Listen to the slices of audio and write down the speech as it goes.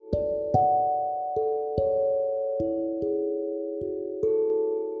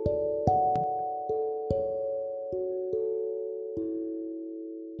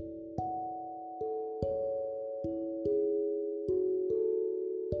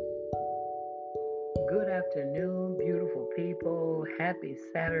Good afternoon, beautiful people. Happy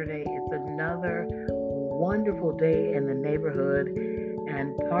Saturday. It's another wonderful day in the neighborhood,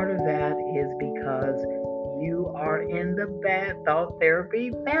 and part of that is because you are in the Bad Thought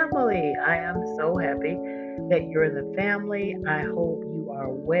Therapy family. I am so happy that you're in the family. I hope you are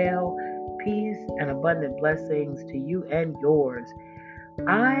well. Peace and abundant blessings to you and yours.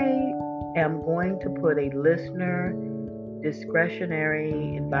 I am going to put a listener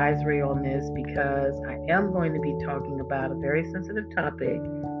discretionary advisory on this because I am going to be talking about a very sensitive topic,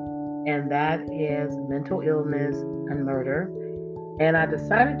 and that is mental illness and murder. And I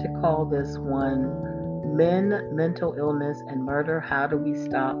decided to call this one Men, Mental Illness, and Murder. How do we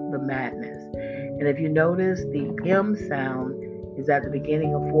stop the madness? And if you notice, the M sound is at the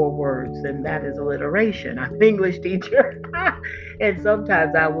beginning of four words, and that is alliteration. I'm an English teacher, and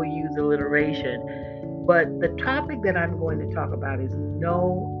sometimes I will use alliteration. But the topic that I'm going to talk about is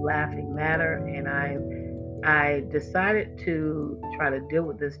no laughing matter, and I decided to try to deal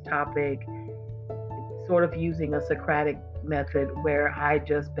with this topic sort of using a Socratic method where I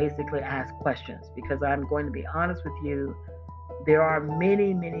just basically ask questions because I'm going to be honest with you. There are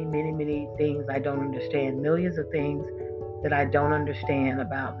many things I don't understand, millions of things that I don't understand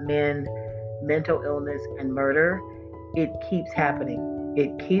about men, mental illness, and murder. It keeps happening.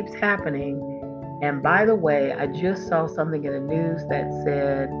 It keeps happening. And by the way, I just saw something in the news that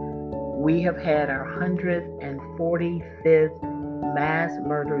said we have had our 145th mass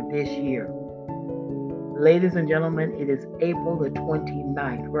murder this year. Ladies and gentlemen, it is April the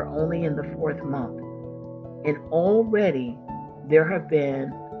 29th. We're only in the fourth month. And already there have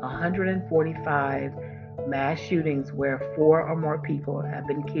been 145 mass shootings where four or more people have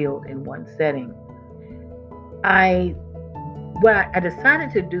been killed in one setting. I I decided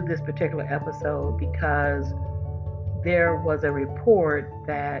to do this particular episode because there was a report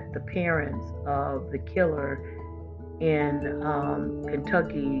that the parents of the killer in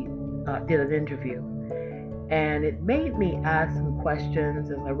Kentucky did an interview. And it made me ask some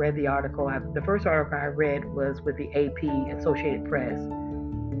questions as I read the article. The first article I read was with the AP, Associated Press.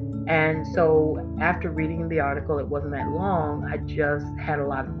 And so after reading the article, it wasn't that long, I just had a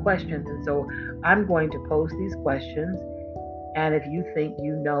lot of questions. And so I'm going to pose these questions. And if you think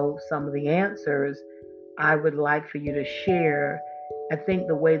you know some of the answers, I would like for you to share. I think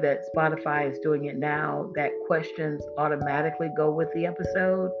the way that Spotify is doing it now, that questions automatically go with the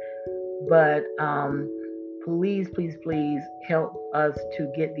episode. But please help us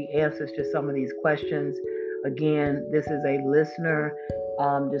to get the answers to some of these questions. Again, this is a listener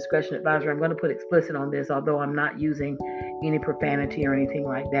discretion advisory. I'm going to put explicit on this, although I'm not using any profanity or anything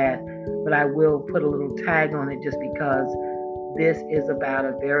like that. But I will put a little tag on it just because this is about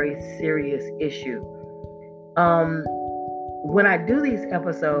a very serious issue. Um, when I do these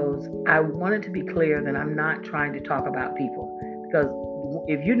episodes, I wanted to be clear that I'm not trying to talk about people because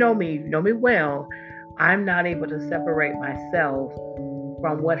if you know me well, I'm not able to separate myself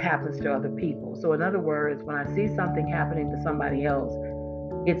from what happens to other people. So, in other words, when I see something happening to somebody else,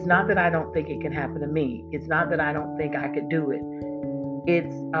 it's not that I don't think it can happen to me. It's not that I don't think I could do it.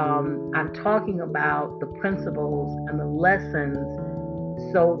 I'm talking about the principles and the lessons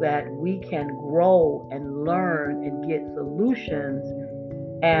so that we can grow and learn and get solutions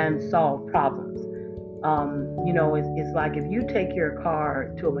and solve problems. It's like if you take your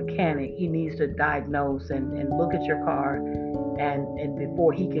car to a mechanic, he needs to diagnose and look at your car, and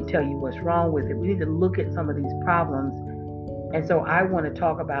before he can tell you what's wrong with it, we need to look at some of these problems. And so I want to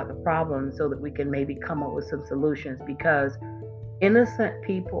talk about the problems so that we can maybe come up with some solutions because innocent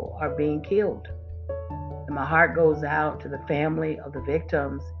people are being killed. And my heart goes out to the family of the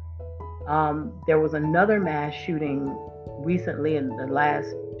victims. There was another mass shooting recently in the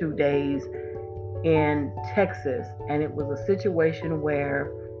last 2 days in Texas, and it was a situation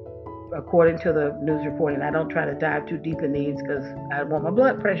where, according to the news reporting, I don't try to dive too deep in these because I want my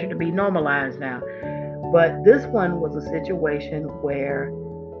blood pressure to be normalized now. But this one was a situation where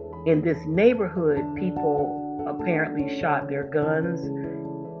in this neighborhood, people apparently shot their guns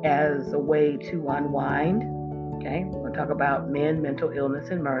as a way to unwind. Okay, we're going to talk about men, mental illness,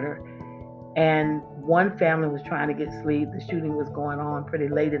 and murder. And one family was trying to get sleep. The shooting was going on pretty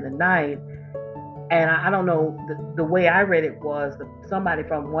late in the night. And I don't know, the way I read it was that somebody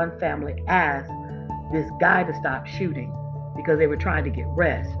from one family asked this guy to stop shooting because they were trying to get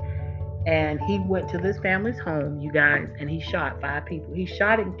rest. And he went to this family's home, you guys, and he shot five people. He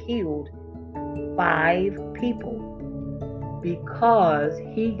shot and killed five people because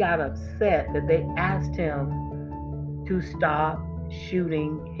he got upset that they asked him to stop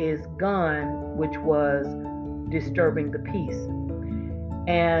shooting his gun, which was disturbing the peace.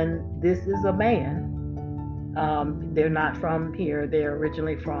 And this is a man. They're not from here. They're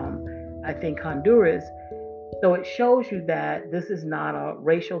originally from, I think, Honduras. So it shows you that this is not a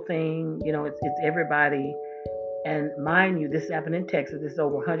racial thing. It's everybody. And mind you, this happened in Texas. This is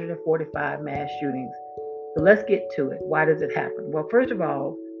over 145 mass shootings. So let's get to it. Why does it happen? Well, first of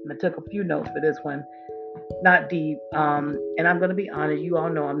all, and I took a few notes for this one, not deep. And I'm going to be honest. You all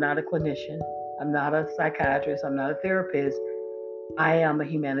know I'm not a clinician. I'm not a psychiatrist. I'm not a therapist. I am a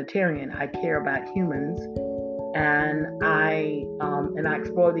humanitarian. I care about humans, and I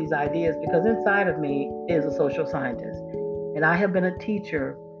explore these ideas because inside of me is a social scientist, and I have been a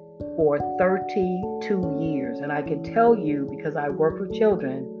teacher for 32 years, and I can tell you because I work with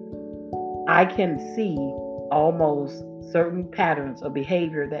children, I can see almost certain patterns of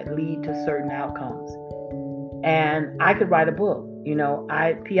behavior that lead to certain outcomes. And I could write a book.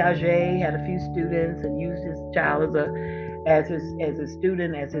 I Piaget had a few students and used his child as his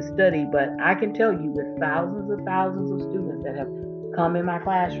student, as his study. But I can tell you, with thousands of students that have come in my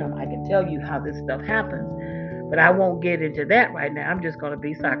classroom, I can tell you how this stuff happens. But I won't get into that right now. I'm just going to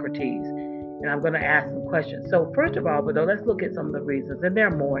be Socrates, and I'm going to ask some questions. So first of all, but though, let's look at some of the reasons, and there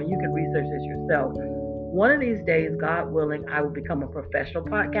are more. You can research this yourself. One of these days, God willing, I will become a professional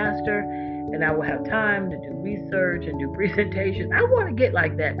podcaster, and I will have time to do research and do presentations. I want to get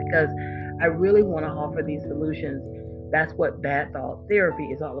like that because I really want to offer these solutions. That's what bad thought therapy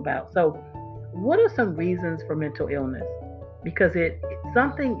is all about. So, what are some reasons for mental illness? Because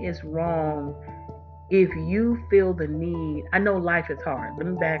something is wrong if you feel the need. I know life is hard. Let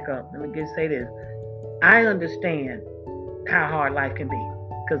me back up. Let me just say this. I understand how hard life can be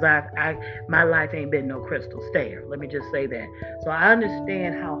because my life ain't been no crystal stair. Let me just say that. So I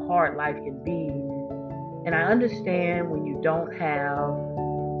understand how hard life can be, and I understand when you don't have,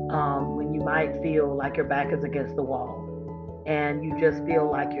 when you might feel like your back is against the wall, and you just feel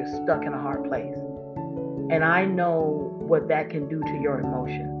like you're stuck in a hard place. And I know what that can do to your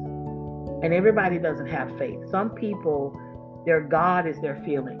emotions. And everybody doesn't have faith. Some people, their God is their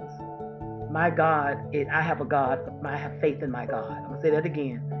feelings. My God, I have a God. I have faith in my God. I'm going to say that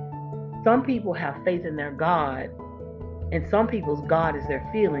again. Some people have faith in their God, and some people's God is their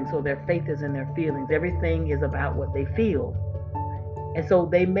feelings, so their faith is in their feelings. Everything is about what they feel. And so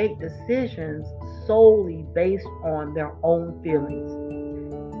they make decisions solely based on their own feelings.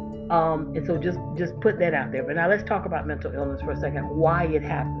 And so just put that out there. But now let's talk about mental illness for a second, why it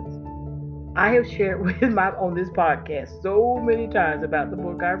happens. I have shared on this podcast so many times about the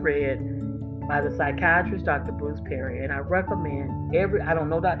book I read by the psychiatrist, Dr. Bruce Perry. And I recommend I don't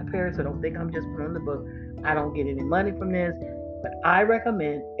know Dr. Perry, so don't think I'm just promoting the book. I don't get any money from this. But I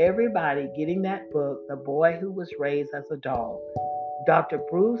recommend everybody getting that book, The Boy Who Was Raised as a Dog. Dr.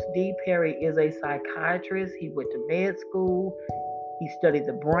 Bruce D. Perry is a psychiatrist. He went to med school. He studied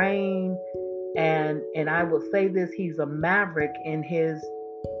the brain. And I will say this, he's a maverick in his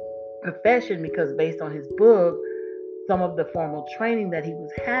profession because based on his book, some of the formal training that he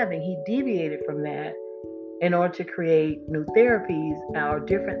was having, he deviated from that in order to create new therapies or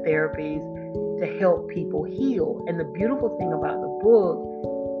different therapies to help people heal. And the beautiful thing about the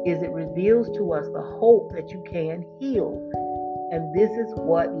book is it reveals to us the hope that you can heal. And this is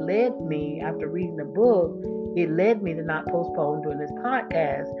what led me, after reading the book, it led me to not postpone doing this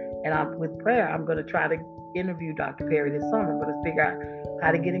podcast. And with prayer, I'm going to try to interview Dr. Perry this summer. I'm going to figure out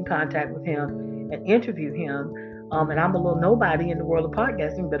how to get in contact with him and interview him. And I'm a little nobody in the world of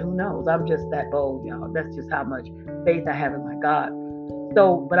podcasting, but who knows? I'm just that bold, y'all. That's just how much faith I have in my God.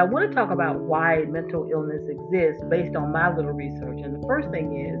 So, but I want to talk about why mental illness exists based on my little research. And the first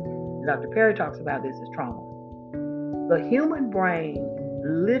thing is, Dr. Perry talks about this, is trauma. The human brain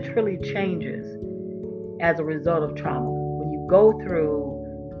literally changes as a result of trauma. When you go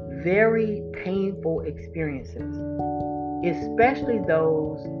through very painful experiences, especially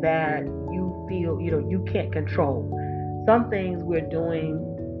those that you feel, you can't control. Some things we're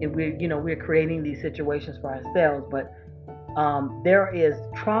doing, and we're creating these situations for ourselves, but there is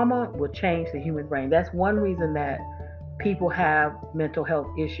trauma will change the human brain. That's one reason that people have mental health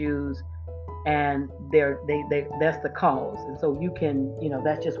issues, and that's the cause. And so you can,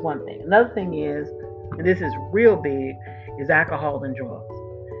 that's just one thing. Another thing is, and this is real big, is alcohol and drugs.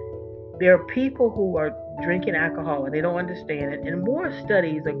 There are people who are drinking alcohol and they don't understand it. And more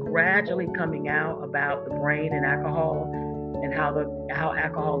studies are gradually coming out about the brain and alcohol and how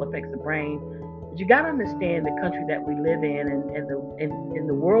alcohol affects the brain. But you got to understand the country that we live in and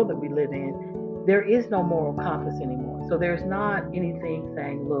the world that we live in, there is no moral compass anymore. So there's not anything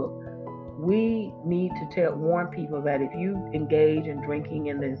saying, look, we need to warn people that if you engage in drinking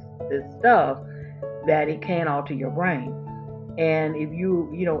in this stuff, that it can alter your brain. And if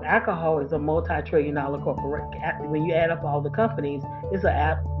alcohol is a multi-trillion dollar corporation. When you add up all the companies, it's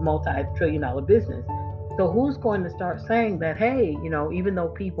a multi-trillion dollar business. So who's going to start saying that, hey, even though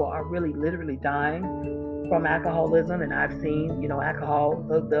people are really literally dying from alcoholism, and I've seen, alcohol,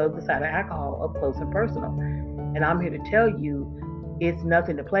 the other side of alcohol up close and personal. And I'm here to tell you it's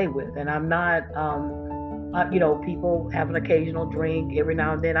nothing to play with. And I'm not, people have an occasional drink. Every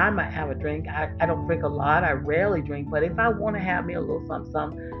now and then I might have a drink. I don't drink a lot. I rarely drink. But if I want to have me a little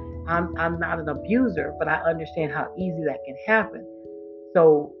something, I'm not an abuser, but I understand how easy that can happen.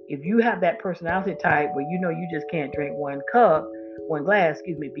 So if you have that personality type where you just can't drink one glass,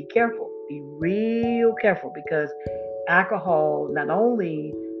 excuse me, be careful. Be real careful, because alcohol not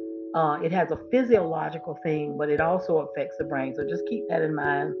only it has a physiological thing, but it also affects the brain. So just keep that in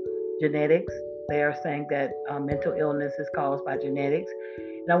mind. Genetics. They are saying that mental illness is caused by genetics.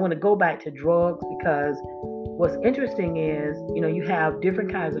 And I want to go back to drugs, because what's interesting is, you have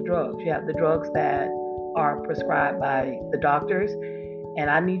different kinds of drugs. You have the drugs that are prescribed by the doctors. And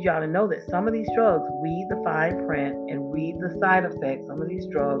I need y'all to know that some of these drugs, read the fine print and read the side effects. Some of these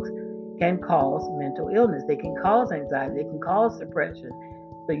drugs can cause mental illness. They can cause anxiety. They can cause depression.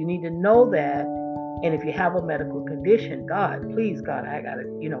 So you need to know that. And if you have a medical condition, please, God, I got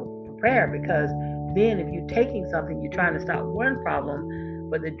to, prepare, because then if you're taking something, you're trying to stop one problem,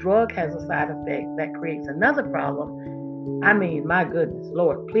 but the drug has a side effect that creates another problem. I mean, my goodness,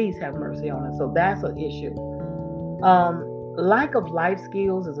 Lord, please have mercy on us. So that's an issue. Lack of life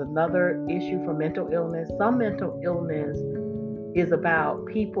skills is another issue for mental illness. Some mental illness is about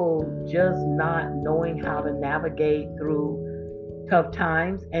people just not knowing how to navigate through tough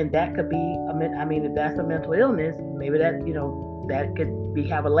times, and that could be, if that's a mental illness, maybe that could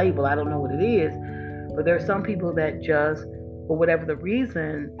have a label. I don't know what it is, but there are some people that just, for whatever the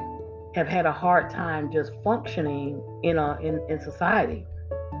reason, have had a hard time just functioning in society,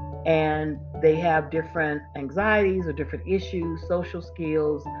 and they have different anxieties or different issues, social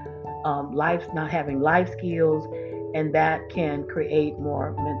skills, not having life skills, and that can create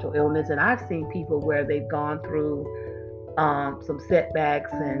more mental illness. And I've seen people where they've gone through some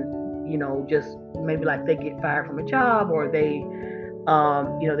setbacks, and just maybe like they get fired from a job, or they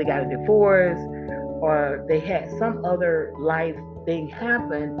they got a divorce, or they had some other life thing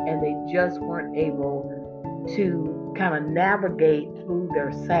happen, and they just weren't able to kind of navigate through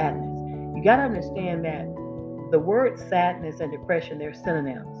their sadness. You got to understand that the word sadness and depression, they're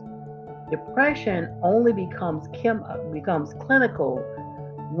synonyms. Depression only becomes clinical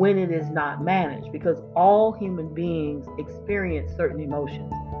when it is not managed, because all human beings experience certain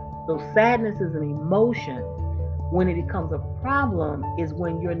emotions. So sadness is an emotion. When it becomes a problem is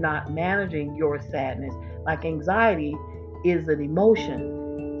when you're not managing your sadness. Like anxiety is an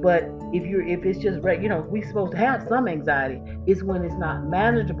emotion, but if it's just we're supposed to have some anxiety. It's when it's not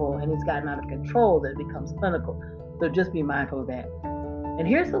manageable and it's gotten out of control that it becomes clinical. So just be mindful of that. And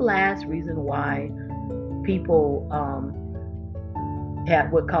here's the last reason why people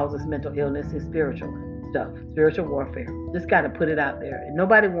have what causes mental illness is spiritual stuff, spiritual warfare. Just got to put it out there. And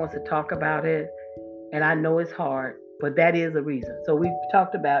nobody wants to talk about it. And I know it's hard, but that is a reason. So we've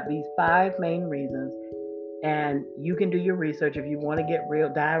talked about these 5 main reasons, and you can do your research if you want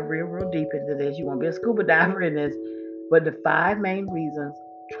to dive real deep into this. You want to be a scuba diver in this. But the 5 main reasons: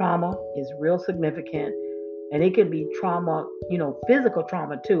 trauma is real significant, and it can be trauma, physical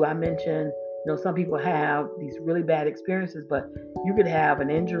trauma too. I mentioned, some people have these really bad experiences, but you could have an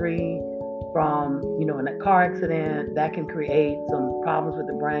injury from, in a car accident that can create some problems with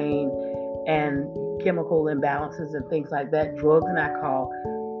the brain and chemical imbalances and things like that. Drugs and alcohol,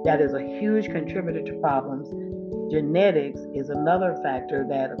 that is a huge contributor to problems. Genetics is another factor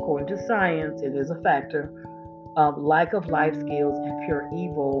that, according to science, it is a factor. Lack of life skills and pure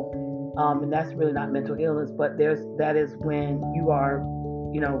evil, and that's really not mental illness, but that is when you are,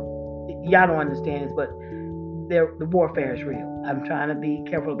 y'all don't understand this, but the warfare is real. I'm trying to be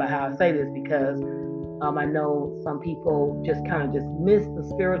careful about how I say this, because I know some people just kind of dismiss the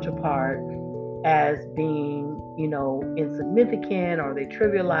spiritual part as being, insignificant, or they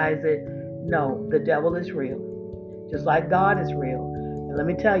trivialize it. No, the devil is real, just like God is real. And let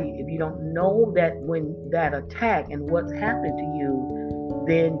me tell you, if you don't know that when that attack and what's happened to you,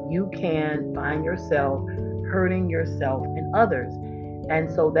 then you can find yourself hurting yourself and others.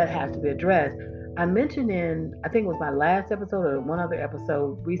 And so that has to be addressed. I mentioned I think it was my last episode or one other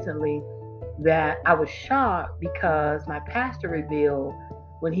episode recently, that I was shocked because my pastor revealed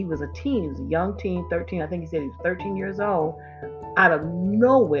when he was a teen, he was a young teen, 13, I think he said he was 13 years old, out of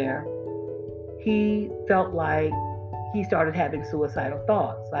nowhere, he felt like he started having suicidal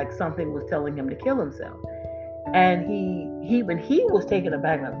thoughts, like something was telling him to kill himself. And he when he was taken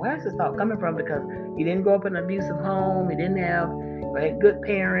aback, like, where's this thought coming from? Because he didn't grow up in an abusive home, he didn't have had good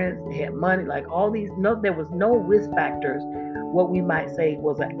parents, he had money, like all these. No, there was no risk factors. What we might say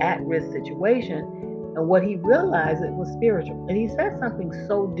was an at-risk situation, and what he realized it was spiritual. And he said something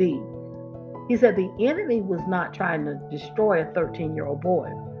so deep. He said the enemy was not trying to destroy a 13-year-old boy.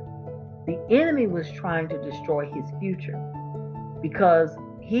 The enemy was trying to destroy his future because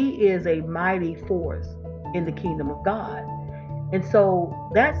he is a mighty force in the kingdom of God. And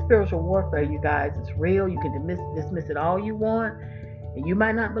so that spiritual warfare, you guys, is real. You can dismiss it all you want. And you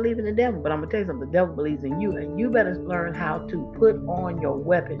might not believe in the devil, but I'm going to tell you something. The devil believes in you. And you better learn how to put on your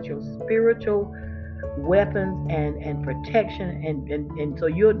weapons, your spiritual weapons and protection. And so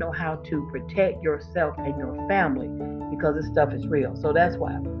you'll know how to protect yourself and your family because this stuff is real. So that's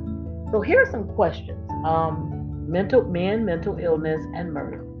why. So here are some questions. Mental illness, and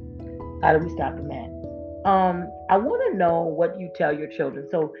murder. How do we stop the madness? I want to know what you tell your children.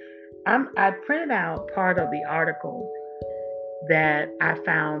 So I printed out part of the article that I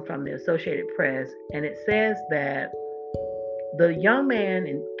found from the Associated Press, and it says that the young man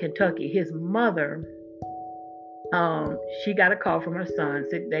in Kentucky, his mother, she got a call from her son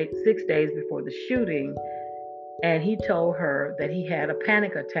 6 days before the shooting, and he told her that he had a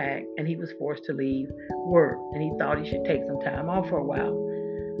panic attack and he was forced to leave work, and he thought he should take some time off for a while.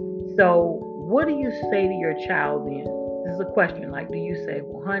 So, what do you say to your child then? This is a question. Like, do you say,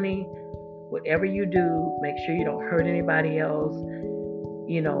 well, honey, whatever you do, make sure you don't hurt anybody else,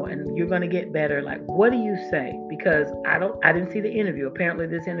 and you're going to get better. Like, what do you say? Because I didn't see the interview. Apparently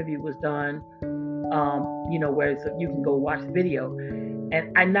this interview was done, where you can go watch the video.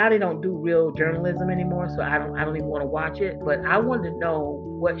 And I now they don't do real journalism anymore, so I don't even want to watch it. But I wanted to know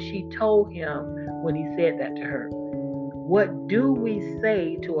what she told him when he said that to her. What do we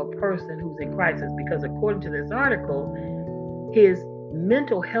say to a person who's in crisis? Because according to this article, his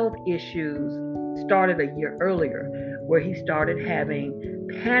mental health issues started a year earlier, where he started having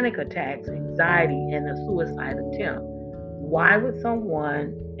panic attacks, anxiety, and a suicide attempt. Why would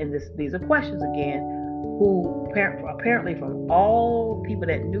someone, and these are questions again, who apparently from all people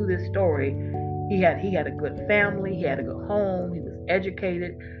that knew this story, he had a good family, he had a good home, he was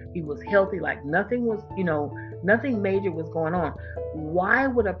educated, he was healthy, like nothing major was going on. Why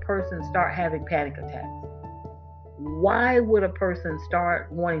would a person start having panic attacks? Why would a person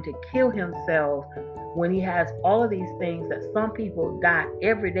start wanting to kill himself when he has all of these things that some people die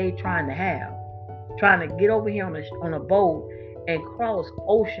every day trying to get over here on a boat and cross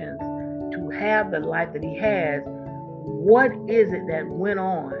oceans to have the life that he has? What is it that went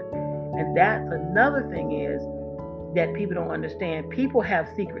on? And that's another thing is that people don't understand. People have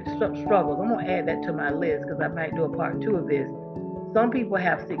secret struggles. I'm going to add that to my list because I might do a part 2 of this. Some people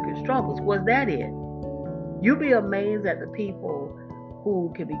have secret struggles. Was that it? You'll be amazed at the people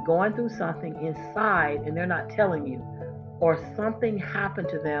who could be going through something inside and they're not telling you, or something happened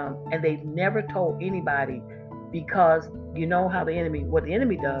to them and they've never told anybody, because you know how what the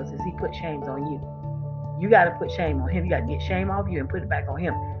enemy does is he puts shames on you. You got to put shame on him. You got to get shame off you and put it back on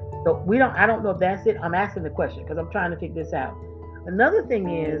him. So I don't know if that's it. I'm asking the question because I'm trying to figure this out. Another thing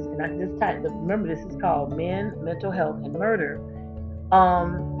is, and remember this is called Men, Mental Health, and Murder.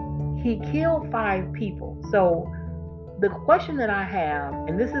 He killed 5 people. So the question that I have,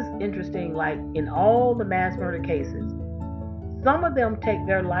 and this is interesting, like in all the mass murder cases, some of them take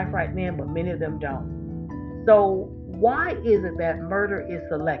their life right then, but many of them don't. So why is it that murder is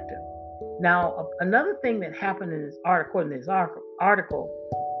selective? Now, another thing that happened in this article,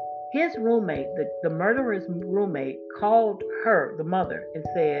 his roommate, the murderer's roommate, called her, the mother, and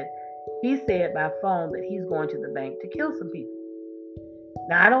he said by phone that he's going to the bank to kill some people.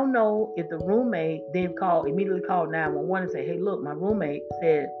 Now, I don't know if the roommate then immediately called 911 and said, hey, look, my roommate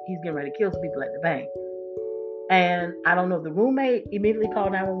said he's getting ready to kill some people at the bank. And I don't know if the roommate immediately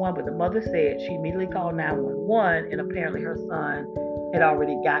called 911, but the mother said she immediately called 911, and apparently her son had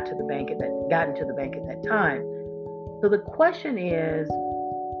already gotten to the bank at that time. So the question is,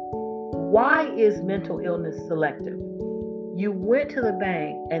 why is mental illness selective? You went to the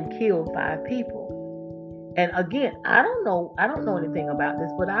bank and killed 5 people. And again, I don't know anything about this,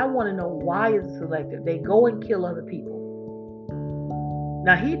 but I want to know, why is it selective? They go and kill other people.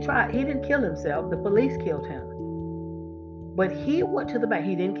 Now he didn't kill himself, the police killed him. But he went to the bank.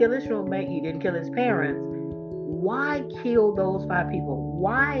 He didn't kill his roommate, he didn't kill his parents. Why kill those 5 people?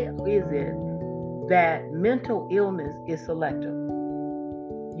 Why is it that mental illness is selective?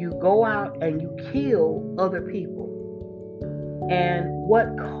 You go out and you kill other people. and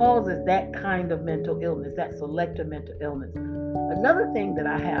what causes that kind of mental illness, that selective mental illness. Another thing that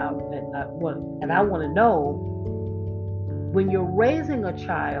I have and I want to know, when you're raising a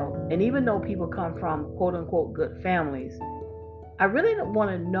child, and even though people come from quote unquote good families, I really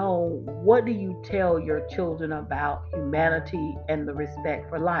want to know, what do you tell your children about humanity and the respect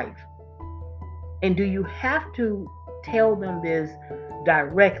for life? And do you have to tell them this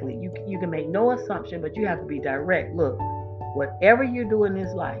directly? You can make no assumption, but you have to be direct. Look, whatever you do in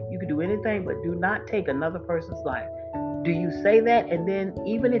this life, you can do anything, but do not take another person's life. Do you say that? And then,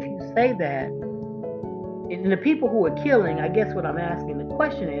 even if you say that, and the people who are killing, I guess what I'm asking the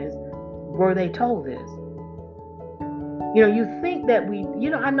question is, were they told this? You think that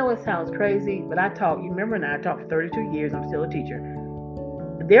I know it sounds crazy, but you remember now, I taught for 32 years, I'm still a teacher.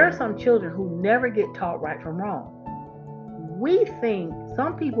 There are some children who never get taught right from wrong.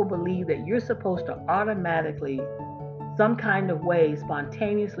 Some people believe that you're supposed to automatically, some kind of way,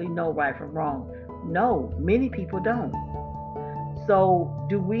 spontaneously know right from wrong. No, many people don't. So,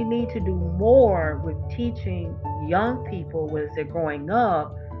 do we need to do more with teaching young people as they're growing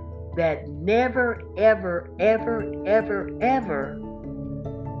up that never, ever, ever, ever, ever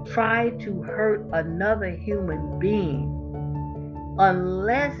try to hurt another human being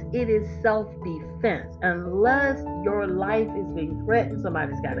unless it is self-defense, unless your life is being threatened,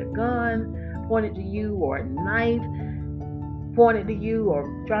 somebody's got a gun pointed to you or a knife pointed to you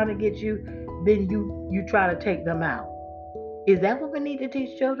or trying to get you, then you try to take them out. Is that what we need to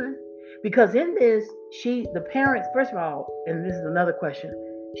teach children? Because in this, the parents, first of all, and this is another question,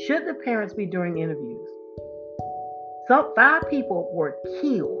 should the parents be doing interviews? 5 people were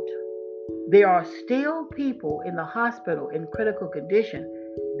killed. There are still people in the hospital in critical condition.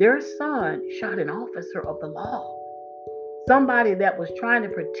 Their son shot an officer of the law, somebody that was trying to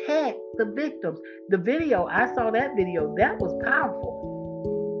protect the victims. The video, I saw that video, that was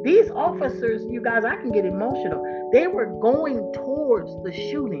powerful. These officers, you guys, I can get emotional. They were going towards the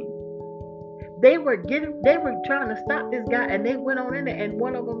shooting. They were trying to stop this guy, and they went on in there, and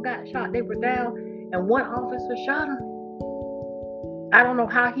one of them got shot. They were down, and one officer shot him. I don't know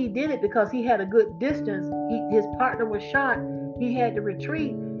how he did it, because he had a good distance. His partner was shot. He had to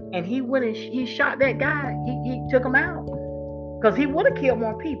retreat, and he went and he shot that guy. He took him out, because he would have killed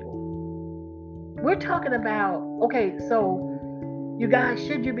more people. We're talking about, okay, so you guys,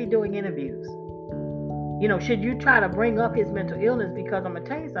 should you be doing interviews? Should you try to bring up his mental illness? Because I'm going to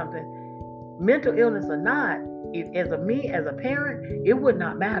tell you something. Mental illness or not, as a parent, it would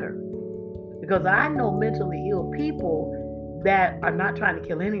not matter. Because I know mentally ill people that are not trying to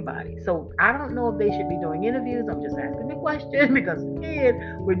kill anybody. So I don't know if they should be doing interviews. I'm just asking the question because,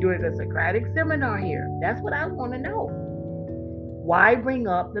 again, we're doing a Socratic seminar here. That's what I want to know. Why bring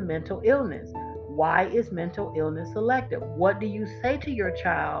up the mental illness? Why is mental illness selective? What do you say to your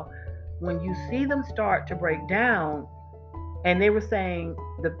child when you see them start to break down? And they were saying,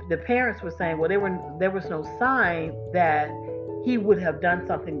 the parents were saying, well, there was no sign that he would have done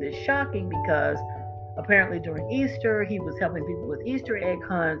something this shocking, because apparently during Easter, he was helping people with Easter egg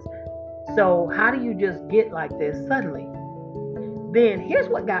hunts. So how do you just get like this suddenly? Then here's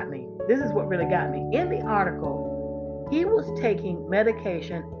what got me. This is what really got me. In the article, he was taking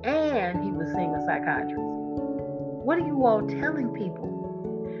medication and he was seeing a psychiatrist. What are you all telling people?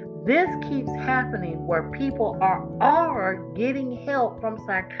 This keeps happening where people are getting help from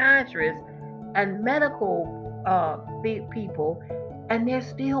psychiatrists and medical people, and they're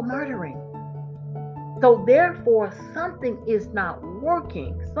still murdering. So therefore, something is not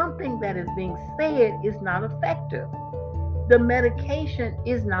working. Something that is being said is not effective. The medication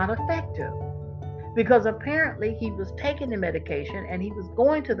is not effective. Because apparently he was taking the medication and he was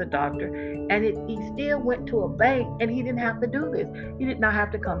going to the doctor, and he still went to a bank, and he didn't have to do this. He did not have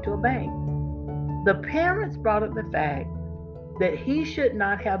to come to a bank. The parents brought up the fact that he should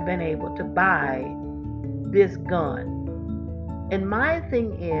not have been able to buy this gun. And my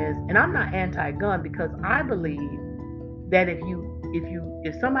thing is, and I'm not anti-gun, because I believe that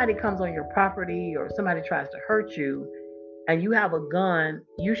if somebody comes on your property or somebody tries to hurt you, and you have a gun,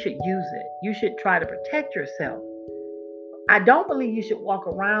 you should use it. You should try to protect yourself. I don't believe you should walk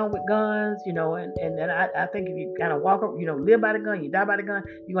around with guns, and I think if you kind of live by the gun, you die by the gun,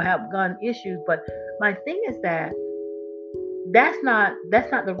 you're going to have gun issues. But my thing is that that's not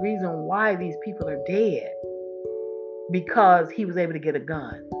the reason why these people are dead, because he was able to get a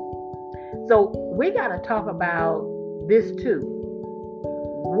gun. So we got to talk about this too.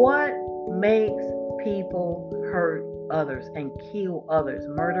 What makes people hurt others and kill others,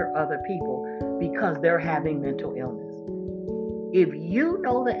 murder other people because they're having mental illness? If you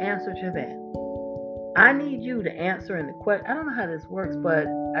know the answer to that, I need you to answer in the question. I don't know how this works, but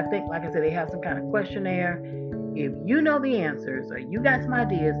I think, like I said, they have some kind of questionnaire. If you know the answers or you got some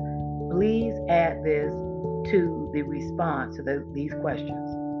ideas, please add this to the response to these questions,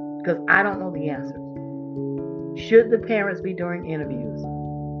 because I don't know the answers. Should the parents be doing interviews?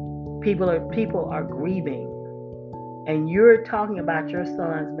 People are grieving, and you're talking about your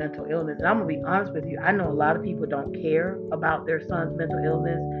son's mental illness. And I'm gonna be honest with you. I know a lot of people don't care about their son's mental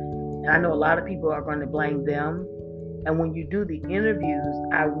illness, and I know a lot of people are going to blame them. And when you do the interviews,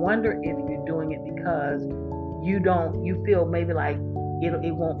 I wonder if you're doing it because you feel maybe like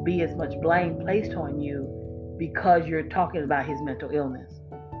it won't be as much blame placed on you because you're talking about his mental illness.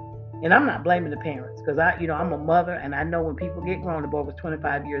 And I'm not blaming the parents, because I'm a mother, and I know when people get grown, the boy was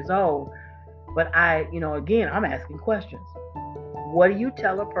 25 years old. But again, I'm asking questions. What do you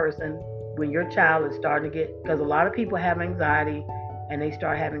tell a person when your child is starting to get, because a lot of people have anxiety and they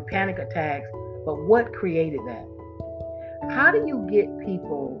start having panic attacks, but what created that? How do you get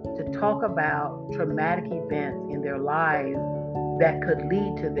people to talk about traumatic events in their lives that could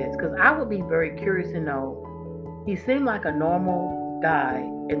lead to this? Because I would be very curious to know. He seemed like a normal guy,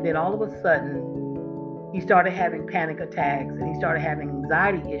 and then all of a sudden he started having panic attacks and he started having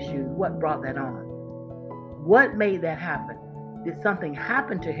anxiety issues. What brought that on? What made that happen? Did something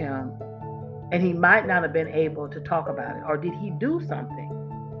happen to him and he might not have been able to talk about it? Or did he do something?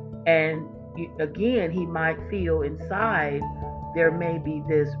 And again, he might feel inside there may be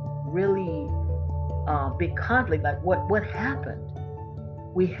this really big conflict, like what happened?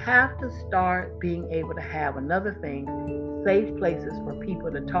 We have to start being able to have, another thing, safe places for people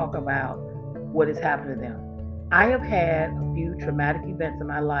to talk about what has happened to them. I have had a few traumatic events in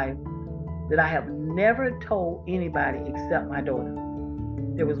my life that I have never told anybody except my daughter.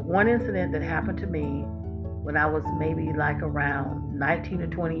 There was one incident that happened to me when I was maybe like around 19 or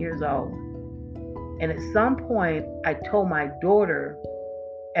 20 years old. And at some point, I told my daughter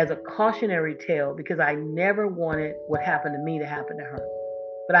as a cautionary tale, because I never wanted what happened to me to happen to her.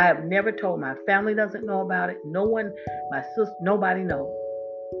 But I have never told. My family doesn't know about it. No one, my sister, nobody knows.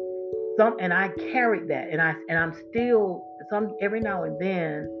 And I carried that, and I'm still every now and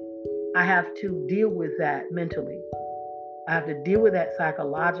then I have to deal with that mentally. I have to deal with that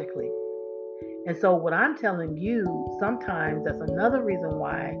psychologically. And so what I'm telling you, sometimes that's another reason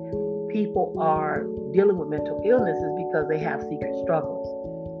why people are dealing with mental illness, is because they have secret struggles.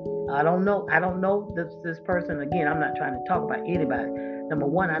 I don't know this person. Again, I'm not trying to talk about anybody. Number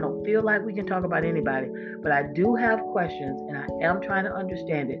one, I don't feel like we can talk about anybody, but I do have questions, and I am trying to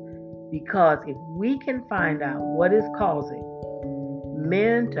understand it, because if we can find out what is causing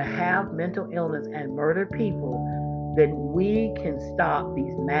men to have mental illness and murder people, then we can stop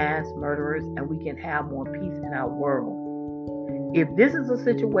these mass murderers and we can have more peace in our world. If this is a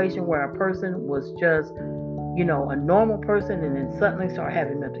situation where a person was just, a normal person and then suddenly start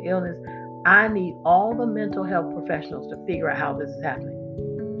having mental illness, I need all the mental health professionals to figure out how this is happening.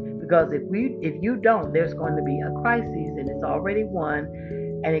 Because if you don't, there's going to be a crisis, and it's already one,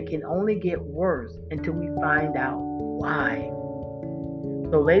 and it can only get worse until we find out why.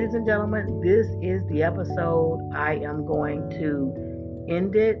 So, ladies and gentlemen, this is the episode. I am going to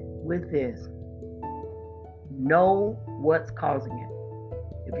end it with this. Know what's causing it.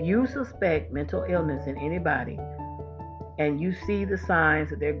 If you suspect mental illness in anybody and you see the signs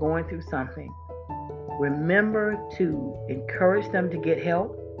that they're going through something, remember to encourage them to get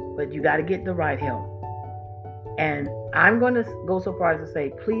help, but you got to get the right help. And I'm going to go so far as to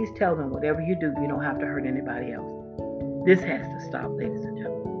say, please tell them whatever you do, you don't have to hurt anybody else. This has to stop, ladies and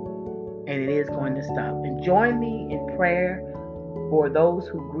gentlemen. And it is going to stop. And join me in prayer for those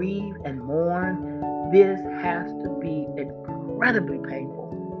who grieve and mourn. This has to be incredibly painful.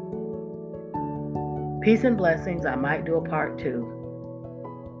 Peace and blessings. I might do a part 2.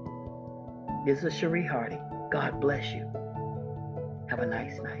 This is Cherie Hardy. God bless you. Have a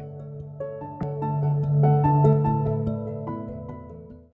nice night.